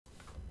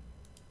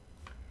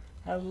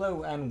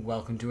Hello and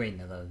welcome to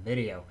another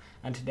video,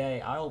 and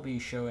today I'll be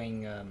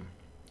showing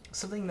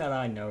something that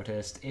I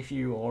noticed. If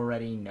you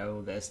already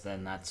know this,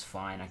 then that's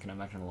fine. I can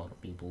imagine a lot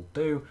of people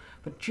do,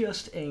 but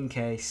just in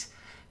case,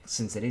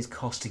 since it is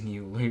costing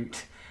you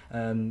loot,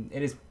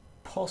 it is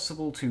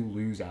possible to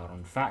lose out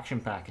on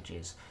faction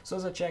packages. So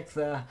as I checked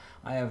there,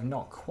 I have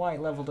not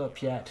quite leveled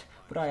up yet,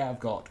 but I have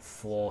got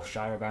 4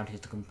 shiro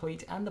bounties to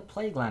complete and the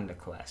plaguelander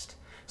quest.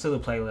 So the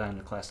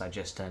plaguelander quest I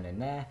just turned in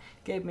there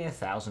gave me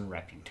 1,000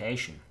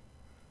 reputation.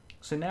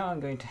 So now I'm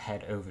going to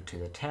head over to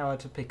the tower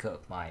to pick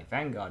up my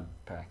vanguard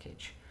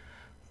package.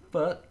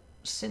 But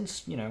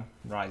since,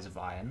 Rise of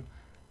Iron,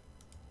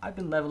 I've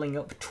been leveling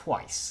up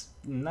twice.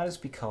 And that is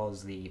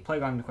because the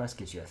plaguelander quest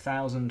gives you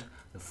 1,000,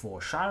 the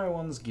 4 shiro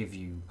ones give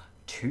you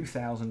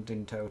 2,000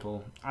 in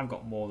total. I've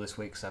got more this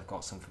week because I've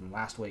got some from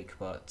last week,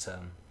 but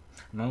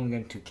I'm only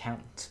going to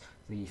count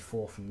the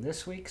 4 from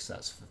this week, so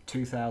that's for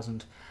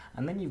 2,000.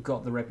 And then you've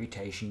got the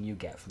reputation you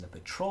get from the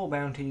patrol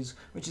bounties,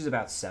 which is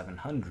about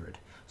 700.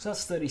 So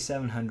that's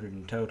 3,700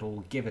 in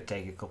total, give or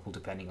take a couple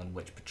depending on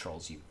which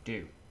patrols you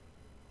do.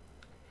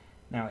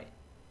 Now,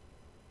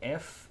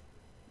 if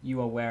you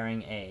are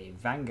wearing a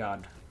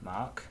vanguard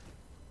mark,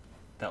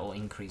 that will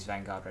increase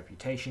vanguard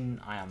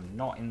reputation. I am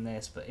not in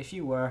this, but if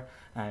you were,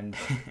 and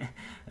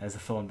there's a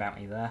thorn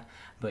bounty there.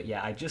 But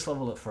yeah, I just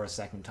leveled up for a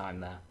second time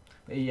there.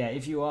 But yeah,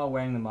 if you are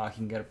wearing the mark, you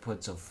can get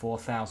upwards of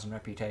 4,000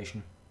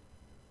 reputation,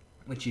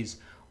 which is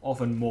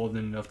often more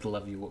than enough to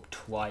level you up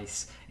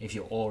twice if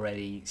you're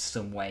already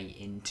some way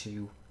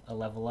into a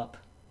level up.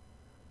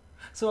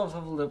 So I've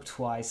leveled up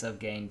twice, I've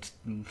gained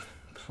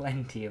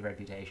plenty of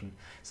reputation.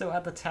 So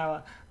at the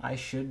tower, I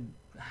should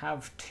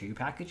have 2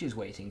 packages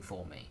waiting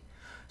for me.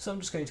 So I'm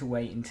just going to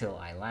wait until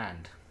I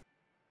land.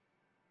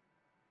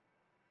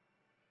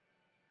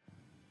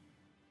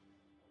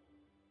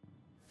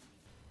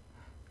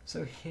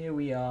 So here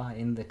we are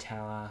in the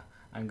tower.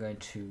 I'm going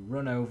to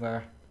run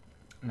over.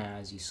 Now,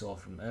 as you saw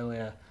from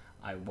earlier,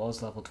 I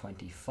was level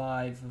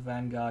 25 of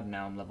Vanguard,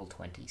 now I'm level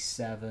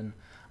 27.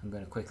 I'm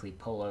going to quickly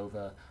pull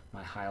over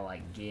my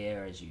highlight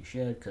gear, as you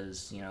should,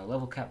 because,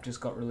 level cap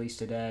just got released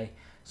today,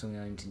 so I'm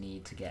going to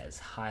need to get as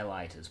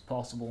highlight as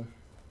possible.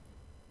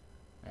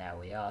 There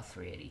we are,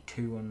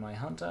 382 on my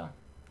hunter.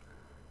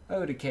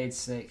 Over to Cade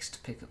 6 to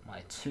pick up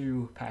my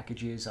 2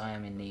 packages. I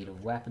am in need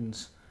of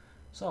weapons,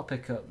 so I'll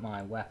pick up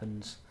my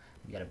weapons.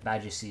 You get a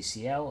badge of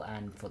CCL,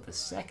 and for the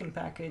second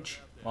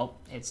package, well,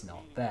 it's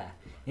not there.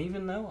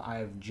 Even though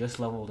I've just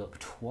leveled up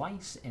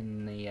twice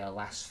in the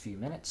last few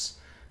minutes,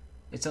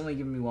 it's only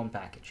given me 1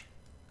 package.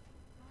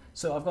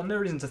 So I've got no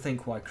reason to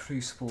think why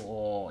Crucible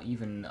or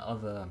even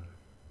other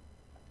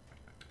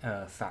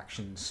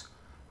factions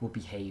will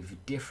behave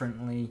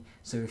differently.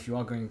 So if you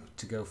are going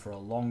to go for a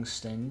long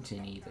stint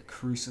in either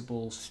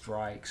Crucible,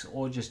 Strikes,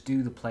 or just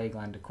do the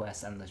Plaguelander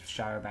quest and the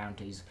shiro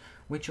bounties,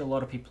 which a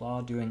lot of people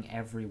are doing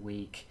every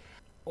week,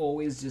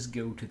 always just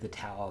go to the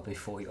tower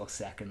before your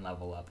second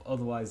level up.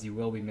 Otherwise you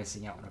will be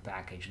missing out on a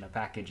package, and a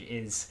package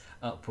is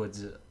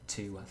upwards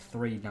to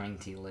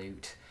 390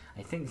 loot.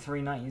 I think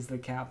 390 is the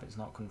cap. It's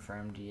not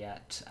confirmed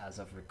yet as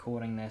of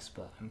recording this,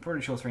 but I'm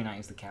pretty sure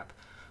 390 is the cap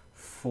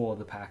for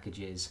the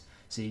packages.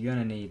 So you're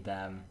going to need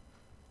them.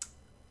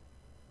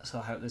 So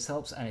I hope this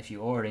helps, and if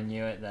you already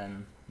knew it,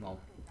 then, well,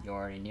 you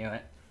already knew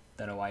it.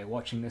 Don't know why you're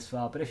watching this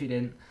far, but if you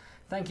didn't,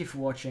 thank you for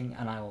watching,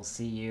 and I will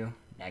see you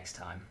next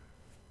time.